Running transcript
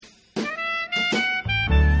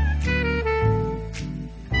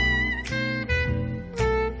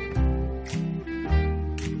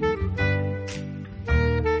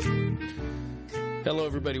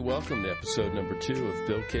everybody. Welcome to episode number 2 of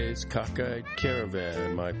Bill K's Cockeyed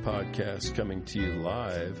Caravan, my podcast coming to you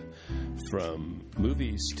live from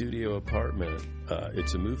movie studio apartment.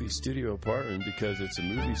 It's a movie studio apartment because it's a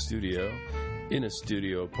movie studio in a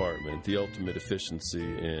studio apartment, the ultimate efficiency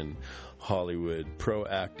in Hollywood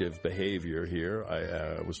proactive behavior here.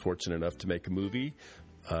 I was fortunate enough to make a movie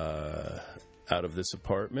out of this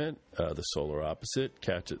apartment, The Solar Opposite.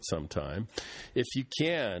 Catch it sometime. If you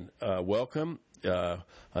can, welcome.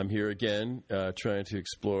 I'm here again trying to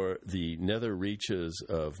explore the nether reaches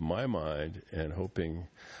of my mind and hoping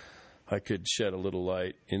I could shed a little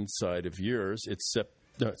light inside of yours. It's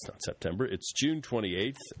not September. It's June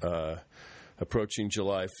 28th, approaching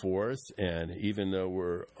July 4th, and even though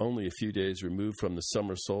we're only a few days removed from the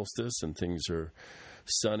summer solstice and things are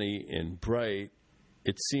sunny and bright,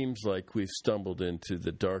 it seems like we've stumbled into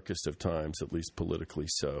the darkest of times, at least politically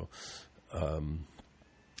so.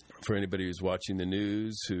 For anybody who's watching the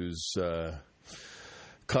news, who's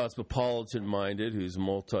cosmopolitan-minded, who's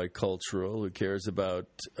multicultural, who cares about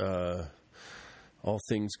all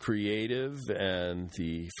things creative and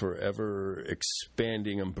the forever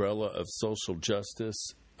expanding umbrella of social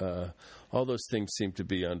justice, all those things seem to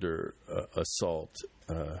be under assault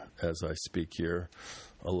as I speak here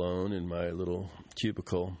alone in my little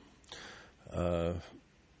cubicle.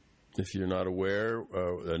 If you're not aware,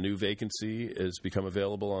 a new vacancy has become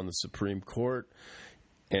available on the Supreme Court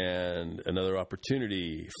and another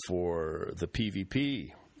opportunity for the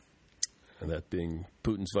PVP, and that being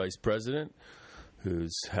Putin's vice president,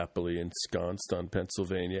 who's happily ensconced on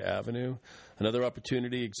Pennsylvania Avenue. Another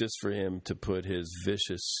opportunity exists for him to put his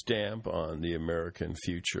vicious stamp on the American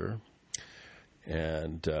future.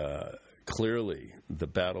 And clearly, the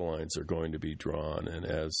battle lines are going to be drawn, and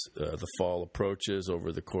as the fall approaches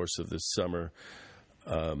over the course of this summer,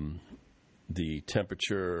 the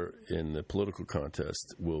temperature in the political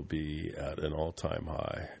contest will be at an all-time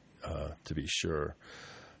high, to be sure.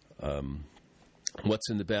 What's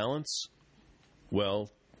in the balance?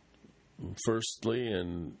 Well, firstly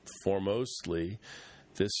and foremostly,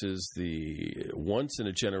 this is the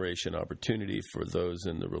once-in-a-generation opportunity for those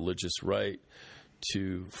in the religious right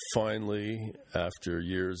to finally, after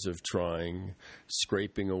years of trying,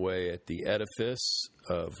 scraping away at the edifice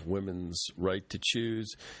of women's right to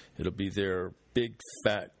choose, it'll be their big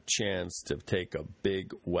fat chance to take a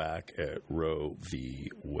big whack at Roe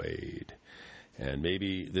v. Wade. And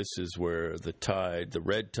maybe this is where the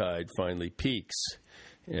red tide finally peaks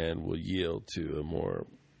and will yield to a more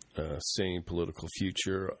sane political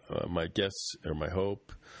future. My guess, or my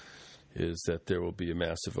hope, is that there will be a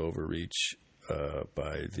massive overreach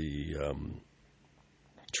by the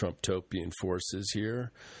Trump-topian forces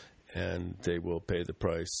here, and they will pay the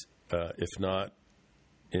price, if not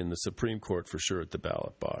in the Supreme Court, for sure at the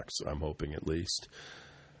ballot box, I'm hoping at least.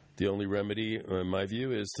 The only remedy, in my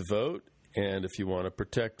view, is to vote, and if you want to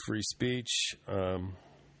protect free speech,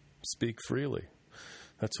 speak freely.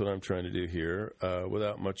 That's what I'm trying to do here,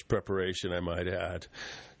 without much preparation, I might add.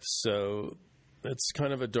 So it's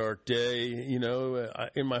kind of a dark day,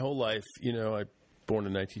 in my whole life, I born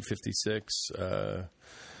in 1956,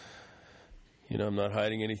 I'm not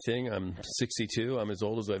hiding anything. I'm 62. I'm as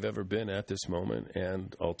old as I've ever been at this moment,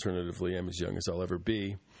 and alternatively, I'm as young as I'll ever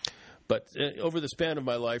be. But over the span of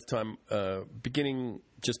my lifetime, beginning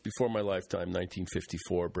just before my lifetime,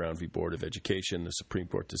 1954, Brown v. Board of Education, the Supreme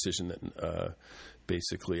Court decision that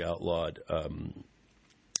basically outlawed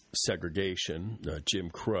segregation, Jim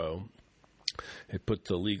Crow. It put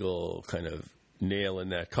the legal kind of nail in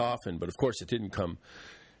that coffin, but of course it didn't come.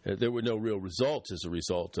 There were no real results as a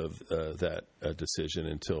result of that decision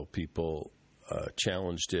until people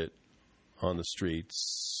challenged it on the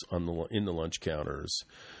streets, in the lunch counters,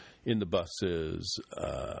 in the buses,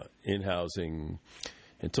 in housing,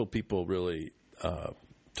 until people really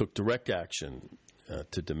took direct action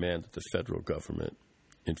to demand that the federal government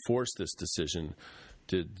enforce this decision.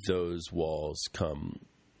 Did those walls come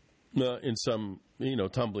in some,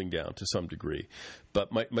 tumbling down to some degree. But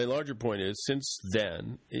my larger point is, since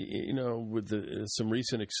then, with some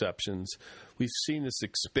recent exceptions, we've seen this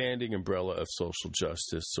expanding umbrella of social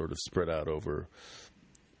justice sort of spread out over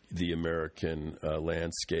the American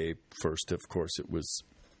landscape. First, of course, it was,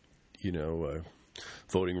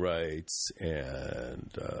 voting rights and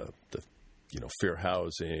the, fair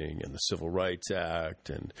housing and the Civil Rights Act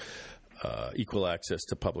and equal access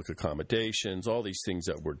to public accommodations, all these things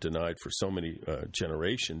that were denied for so many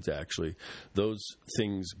generations, actually, those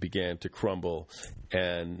things began to crumble.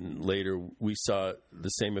 And later we saw the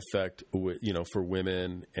same effect, for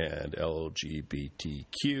women and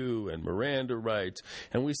LGBTQ and Miranda rights.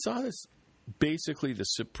 And we saw this, basically the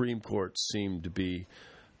Supreme Court seemed to be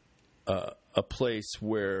a place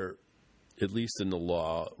where, at least in the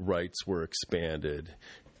law, rights were expanded,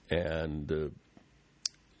 and the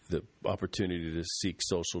opportunity to seek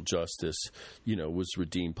social justice, was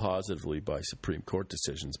redeemed positively by Supreme Court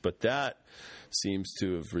decisions. But that seems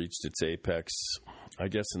to have reached its apex, I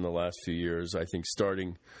guess, in the last few years. I think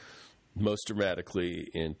starting most dramatically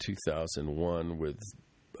in 2001 with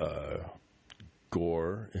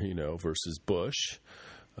Gore, versus Bush.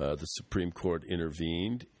 The Supreme Court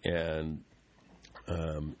intervened and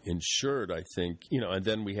ensured, I think, and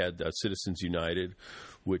then we had Citizens United,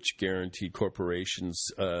 which guaranteed corporations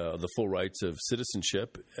the full rights of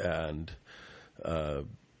citizenship and the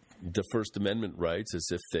First Amendment rights, as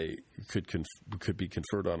if they could be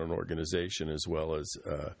conferred on an organization as well as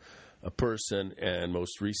a person. And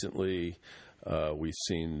most recently, we've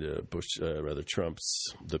seen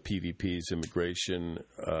Trump's, the PVP's immigration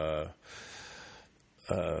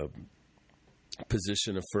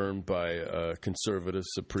position affirmed by a conservative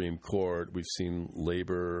Supreme Court. We've seen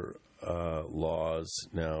labor laws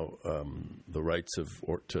now, the rights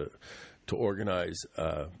to organize.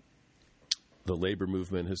 The labor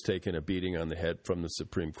movement has taken a beating on the head from the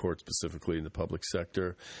Supreme Court, specifically in the public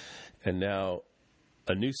sector. And now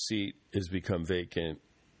a new seat has become vacant,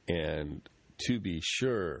 and to be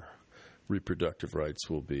sure, reproductive rights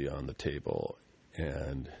will be on the table.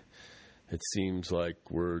 And it seems like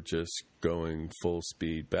we're just going full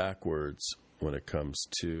speed backwards when it comes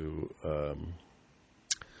to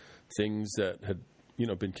things that had,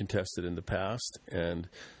 been contested in the past. And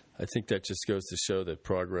I think that just goes to show that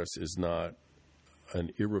progress is not an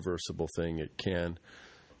irreversible thing. It can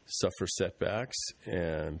suffer setbacks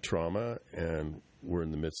and trauma, and we're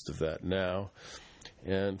in the midst of that now.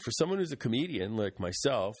 And for someone who's a comedian like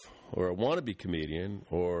myself, or a wannabe comedian,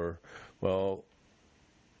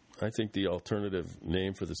 I think the alternative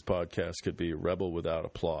name for this podcast could be Rebel Without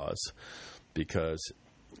Applause, because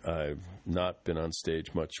I've not been on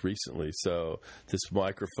stage much recently. So this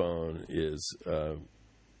microphone is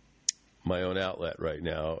my own outlet right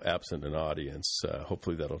now, absent an audience.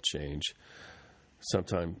 Hopefully that'll change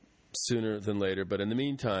sometime sooner than later. But in the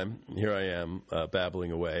meantime, here I am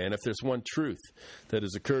babbling away. And if there's one truth that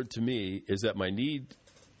has occurred to me, is that my need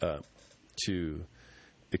to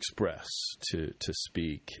express, to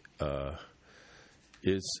speak,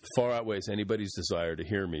 is far outweighs anybody's desire to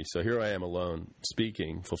hear me. So here I am alone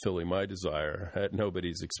speaking, fulfilling my desire at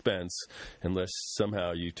nobody's expense, unless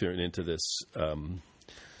somehow you turn into the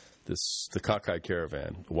Cockeyed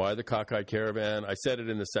Caravan. Why the Cockeyed Caravan? I said it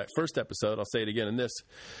in the first episode. I'll say it again in this.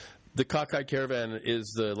 The Cockeyed Caravan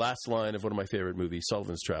is the last line of one of my favorite movies,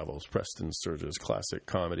 Sullivan's Travels, Preston Sturges' classic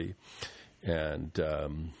comedy. And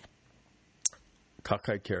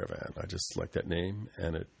Cockeyed Caravan, I just like that name,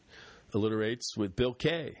 and it alliterates with Bill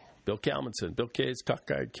Kalmanson, Bill K's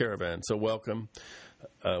Cockeyed Caravan. So welcome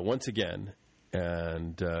once again.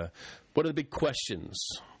 And what are the big questions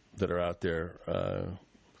that are out there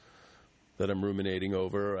that I'm ruminating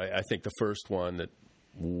over? I think the first one that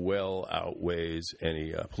well outweighs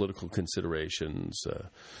any political considerations,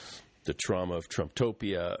 the trauma of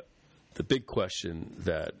Trumptopia. The big question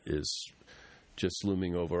that is just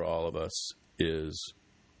looming over all of us is,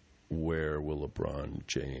 where will LeBron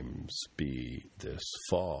James be this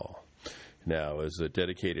fall? Now, as a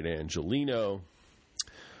dedicated Angelino,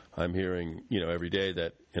 I'm hearing, every day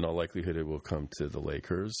that in all likelihood it will come to the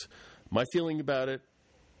Lakers. My feeling about it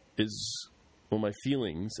is, my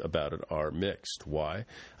feelings about it are mixed. Why?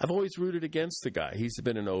 I've always rooted against the guy. He's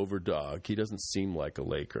been an overdog. He doesn't seem like a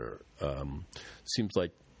Laker. Seems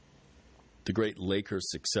like the great Lakers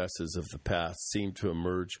successes of the past seem to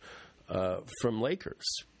emerge from Lakers.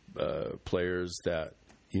 Players that,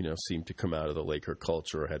 seem to come out of the Laker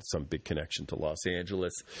culture, or had some big connection to Los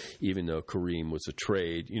Angeles, even though Kareem was a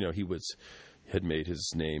trade. He had made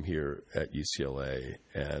his name here at UCLA.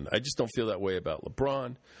 And I just don't feel that way about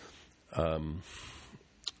LeBron. I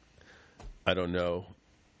don't know.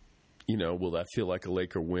 Will that feel like a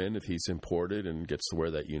Laker win if he's imported and gets to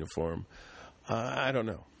wear that uniform? I don't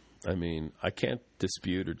know. I mean, I can't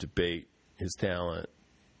dispute or debate his talent.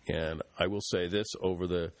 And I will say this, over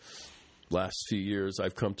the last few years,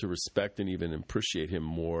 I've come to respect and even appreciate him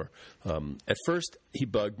more. At first, he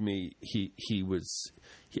bugged me. I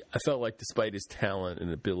felt like despite his talent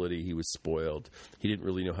and ability, he was spoiled. He didn't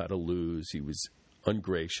really know how to lose. He was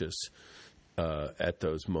ungracious at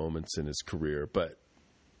those moments in his career. But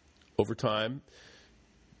over time,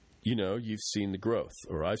 you've seen the growth,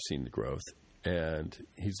 or I've seen the growth, and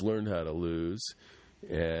he's learned how to lose.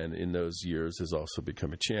 And in those years has also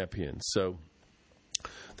become a champion. So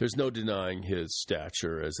there's no denying his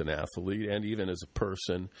stature as an athlete and even as a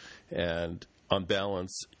person. And on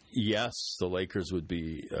balance, yes, the Lakers would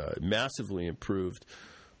be massively improved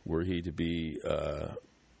were he to be,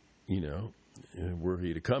 were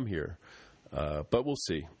he to come here. But we'll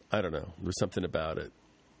see. I don't know. There's something about it.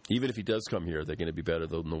 Even if he does come here, they're going to be better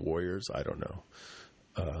than the Warriors. I don't know.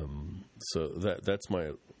 So that's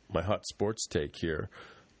my hot sports take here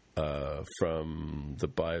from the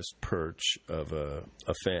biased perch of a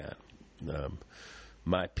fan.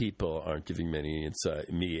 My people aren't giving me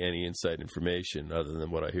any inside information other than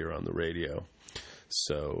what I hear on the radio.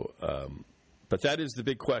 So, but that is the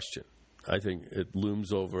big question. I think it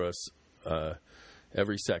looms over us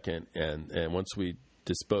every second, and once we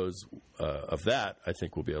dispose of that, I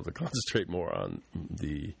think we'll be able to concentrate more on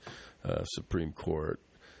the Supreme Court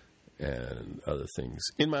and other things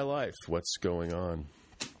in my life. What's going on?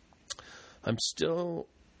 I'm still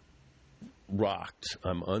rocked.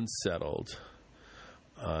 I'm unsettled.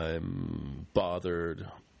 I'm bothered,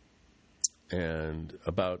 and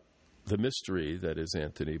about the mystery that is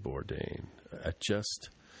Anthony Bourdain. It just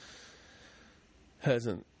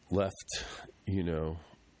hasn't left,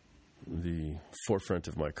 the forefront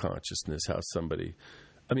of my consciousness. How somebody,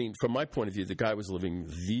 from my point of view, the guy was living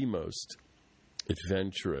the most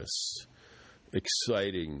adventurous,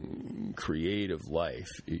 exciting, creative life.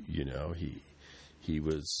 He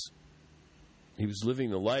was living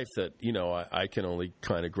the life that, I can only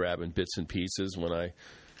kind of grab in bits and pieces when I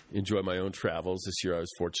enjoy my own travels. This year I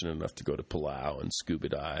was fortunate enough to go to Palau and scuba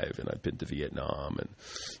dive, and I've been to Vietnam and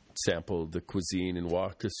sampled the cuisine and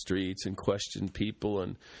walked the streets and questioned people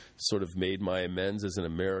and sort of made my amends as an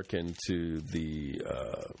American to the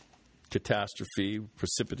catastrophe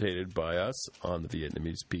precipitated by us on the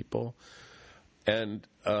Vietnamese people. And,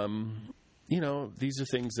 these are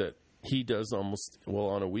things that he does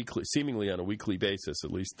seemingly on a weekly basis.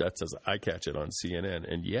 At least that's as I catch it on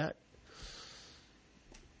CNN. And yet,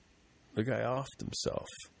 the guy offed himself.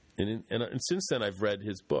 And since then, I've read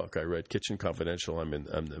his book. I read Kitchen Confidential. I'm in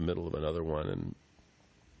the middle of another one. And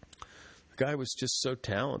the guy was just so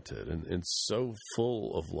talented and so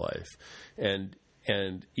full of life. And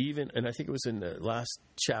I think it was in the last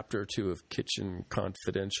chapter or two of Kitchen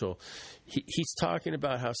Confidential, he's talking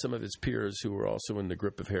about how some of his peers who were also in the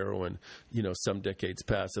grip of heroin, some decades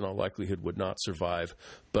past, in all likelihood would not survive,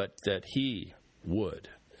 but that he would,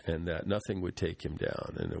 and that nothing would take him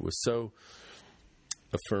down. And it was so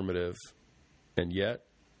affirmative, and yet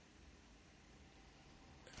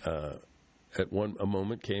a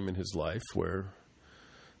moment came in his life where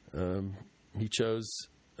he chose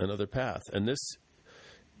another path. And this,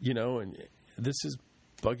 and this is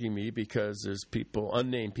bugging me because there's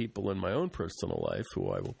unnamed people in my own personal life who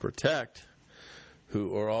I will protect,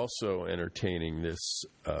 who are also entertaining this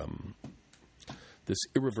this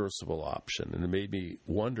irreversible option. And it made me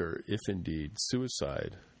wonder if indeed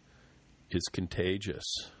suicide is contagious.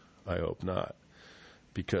 I hope not,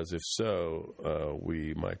 because if so,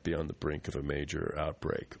 we might be on the brink of a major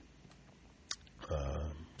outbreak.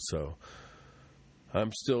 So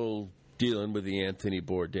I'm still dealing with the Anthony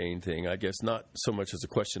Bourdain thing. I guess not so much as a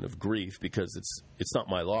question of grief, because it's not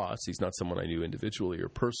my loss. He's not someone I knew individually or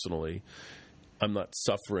personally. I'm not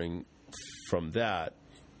suffering from that,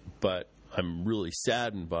 but I'm really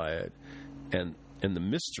saddened by it, and the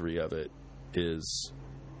mystery of it is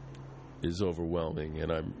overwhelming.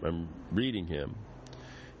 And I'm reading him,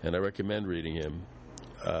 and I recommend reading him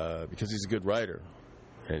because he's a good writer,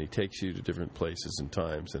 and he takes you to different places and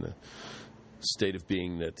times in a state of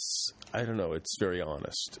being that's, I don't know, it's very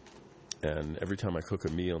honest. And every time I cook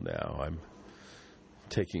a meal now, I'm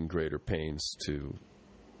taking greater pains to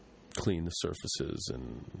clean the surfaces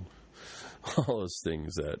and all those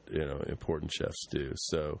things that, important chefs do.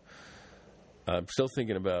 So I'm still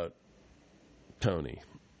thinking about Tony.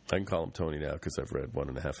 I can call him Tony now because I've read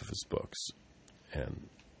 1.5 of his books, and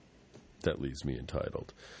that leaves me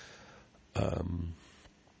entitled.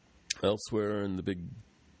 Elsewhere in the big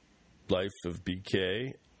life of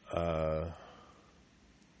BK,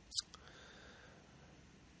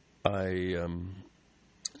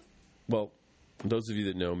 those of you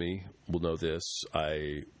that know me will know this.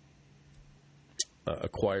 I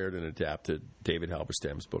acquired and adapted David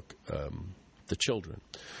Halberstam's book, The Children,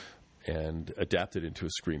 and adapted into a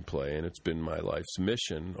screenplay. And it's been my life's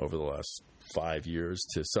mission over the last 5 years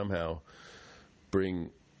to somehow bring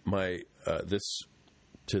my this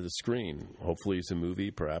to the screen. Hopefully as a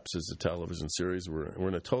movie, perhaps as a television series. We're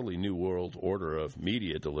in a totally new world order of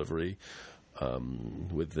media delivery,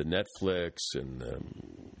 with the Netflix and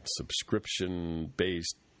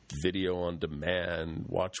subscription-based video on demand,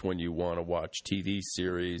 watch when you want to watch TV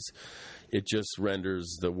series. It just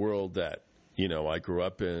renders the world that, I grew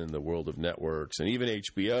up in, the world of networks, and even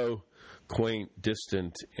HBO quaint,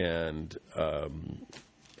 distant, and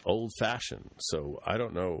old-fashioned. So I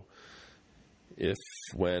don't know if,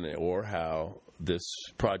 when, or how this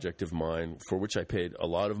project of mine, for which I paid a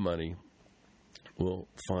lot of money, will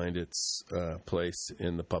find its place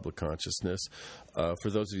in the public consciousness. For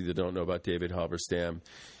those of you that don't know about David Halberstam,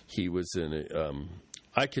 he was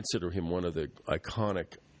I consider him one of the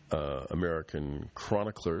iconic American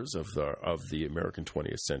chroniclers of the American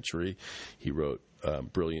 20th century. He wrote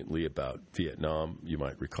brilliantly about Vietnam. You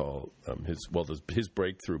might recall his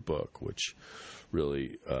breakthrough book, which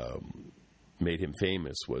really made him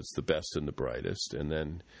famous, was The Best and the Brightest. And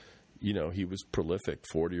then, he was prolific,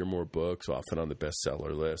 40 or more books, often on the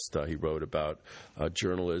bestseller list. He wrote about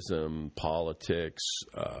journalism, politics,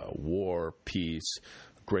 war, peace.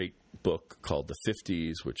 A great book called The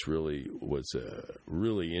 50s, which really was a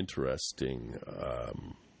really interesting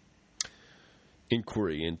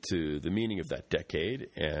inquiry into the meaning of that decade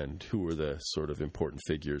and who were the sort of important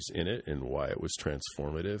figures in it and why it was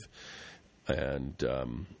transformative. And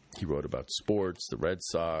he wrote about sports, the Red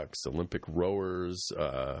Sox, Olympic rowers,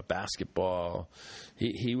 basketball.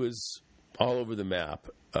 He was all over the map,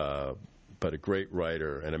 but a great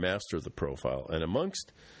writer and a master of the profile. And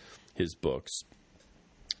amongst his books,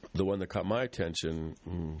 the one that caught my attention,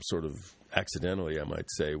 sort of accidentally, I might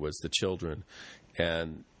say, was The Children.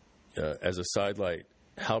 And as a sidelight,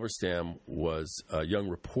 Halberstam was a young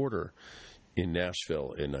reporter in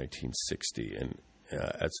Nashville in 1960. And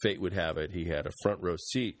as fate would have it, he had a front row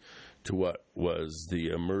seat to what was the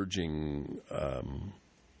emerging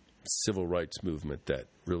civil rights movement that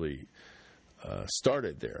really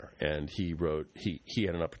started there. And he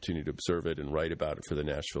had an opportunity to observe it and write about it for the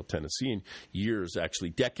Nashville Tennessean. Years,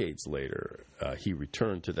 actually decades later, he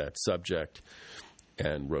returned to that subject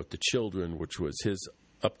and wrote The Children, which was his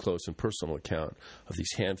up-close and personal account of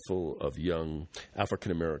these handful of young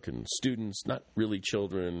African-American students, not really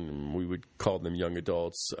children, we would call them young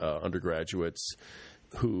adults, undergraduates,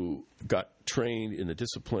 who got trained in the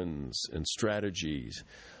disciplines and strategies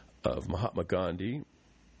of Mahatma Gandhi,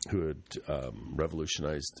 who had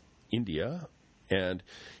revolutionized India. And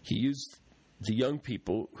he used the young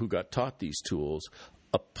people who got taught these tools,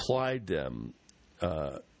 applied them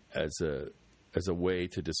as a way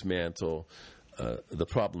to dismantle the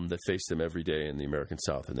problem that faced them every day in the American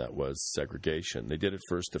South, and that was segregation. They did it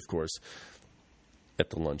first, of course, at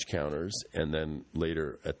the lunch counters, and then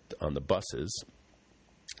later on the buses.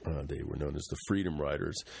 They were known as the Freedom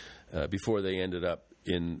Riders, before they ended up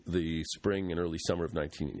in the spring and early summer of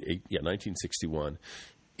 1961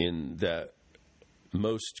 in that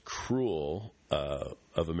most cruel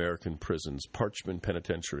of American prisons, Parchman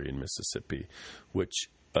Penitentiary in Mississippi, which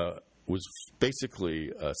was basically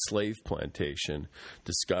a slave plantation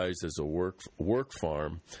disguised as a work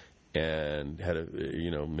farm and had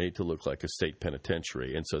made to look like a state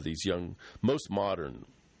penitentiary. And so these young, most modern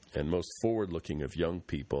and most forward-looking of young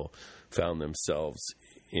people found themselves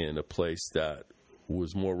in a place that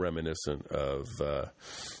was more reminiscent of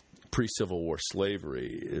pre-Civil War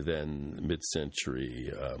slavery than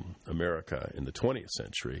mid-century America in the 20th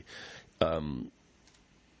century.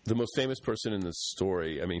 The most famous person in this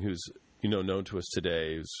story, who's known to us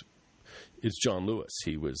today, is John Lewis.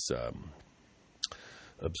 He was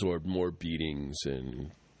absorbed more beatings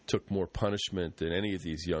and took more punishment than any of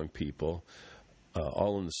these young people,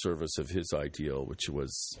 all in the service of his ideal, which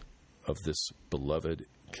was of this beloved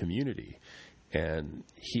community. And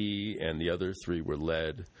he and the other three were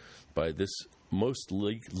led by this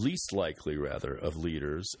least likely, of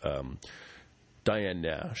leaders, Diane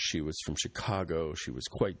Nash. She was from Chicago. She was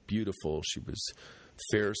quite beautiful. She was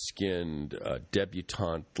fair-skinned,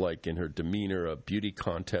 debutante-like in her demeanor, a beauty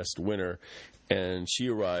contest winner. And she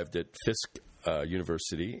arrived at Fisk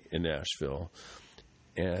University in Nashville.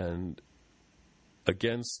 And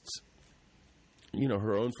against,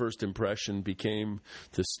 her own first impression, became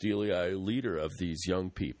the steely-eyed leader of these young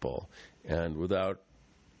people. And without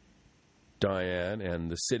Diane and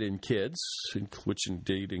the sit-in kids, which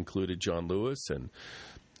indeed included John Lewis and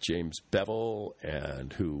James Bevel,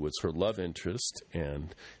 and who was her love interest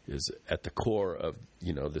and is at the core of,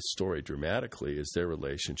 this story dramatically, is their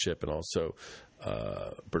relationship, and also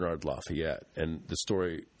Bernard Lafayette. And the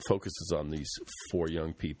story focuses on these four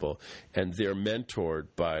young people, and they're mentored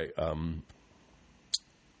by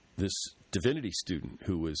this divinity student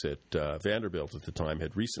who was at Vanderbilt at the time,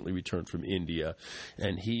 had recently returned from India,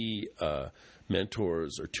 and he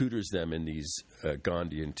mentors or tutors them in these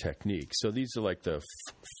Gandhian techniques. So these are like the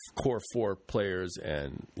core four players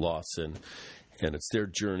and Lawson, and it's their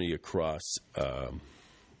journey across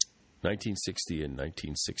 1960 and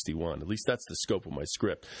 1961. At least that's the scope of my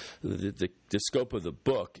script. The scope of the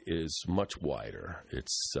book is much wider.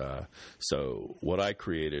 It's so what I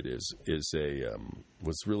created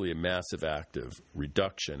was really a massive act of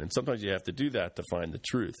reduction, and sometimes you have to do that to find the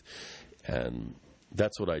truth. And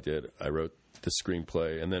that's what I did. I wrote the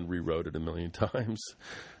screenplay and then rewrote it a million times.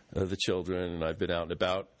 The children, and I've been out and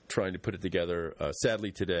about trying to put it together.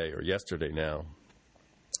 Sadly, today or yesterday now,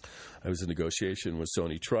 I was in negotiation with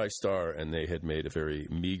Sony TriStar, and they had made a very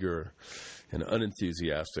meager and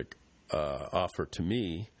unenthusiastic offer to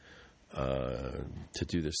me to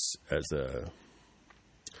do this as a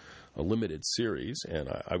limited series, and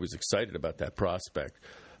I was excited about that prospect,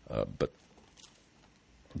 but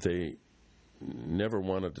they never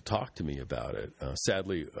wanted to talk to me about it.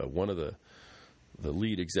 Sadly, one of the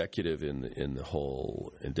lead executive in the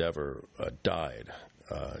whole endeavor died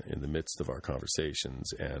in the midst of our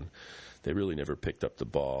conversations, and they really never picked up the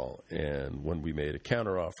ball. And when we made a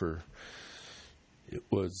counteroffer, it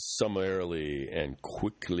was summarily and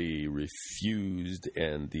quickly refused,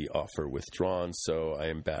 and the offer withdrawn. So I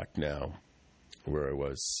am back now where I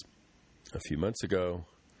was a few months ago,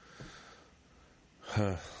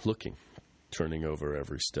 looking, turning over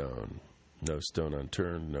every stone. No stone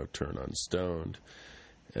unturned, no turn unstoned.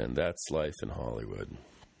 And that's life in Hollywood,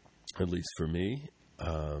 at least for me.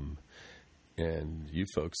 And you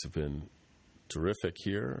folks have been terrific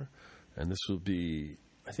here. And this will be,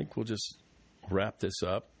 I think we'll just wrap this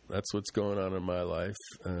up. That's what's going on in my life.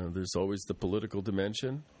 There's always the political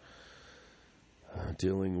dimension,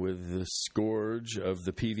 dealing with the scourge of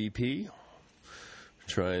the PvP,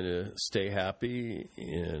 trying to stay happy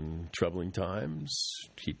in troubling times,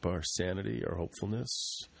 keep our sanity, our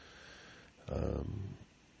hopefulness,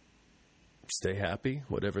 stay happy,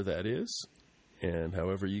 whatever that is, and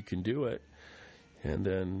however you can do it. And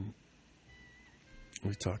then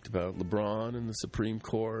we talked about LeBron and the Supreme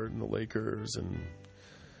Court and the Lakers and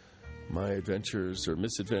my adventures or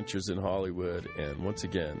misadventures in Hollywood. And once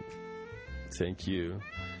again, thank you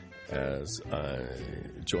as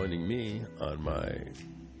joining me on my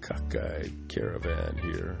Cockeyed Caravan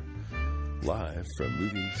here, live from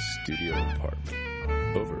Movie Studio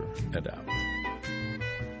Apartment. Over and out.